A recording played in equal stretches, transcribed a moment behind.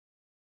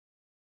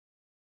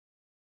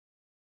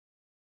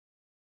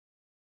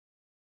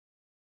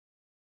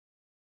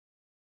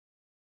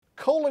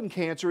Colon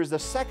cancer is the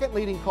second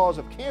leading cause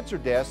of cancer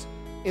deaths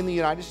in the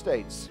United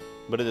States.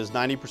 But it is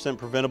 90%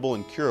 preventable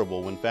and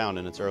curable when found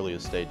in its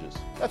earliest stages.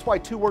 That's why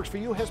Two Works for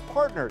You has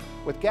partnered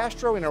with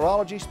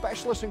Gastroenterology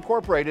Specialists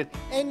Incorporated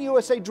and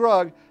USA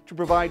Drug to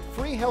provide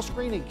free health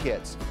screening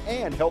kits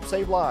and help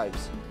save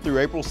lives. Through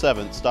April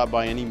 7th, stop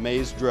by any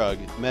Mays Drug,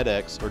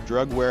 MedX, or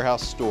Drug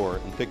Warehouse store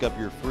and pick up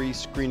your free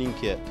screening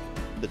kit.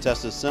 The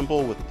test is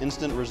simple with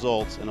instant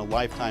results and a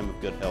lifetime of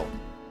good health.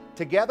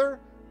 Together,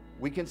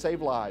 we can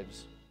save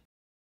lives.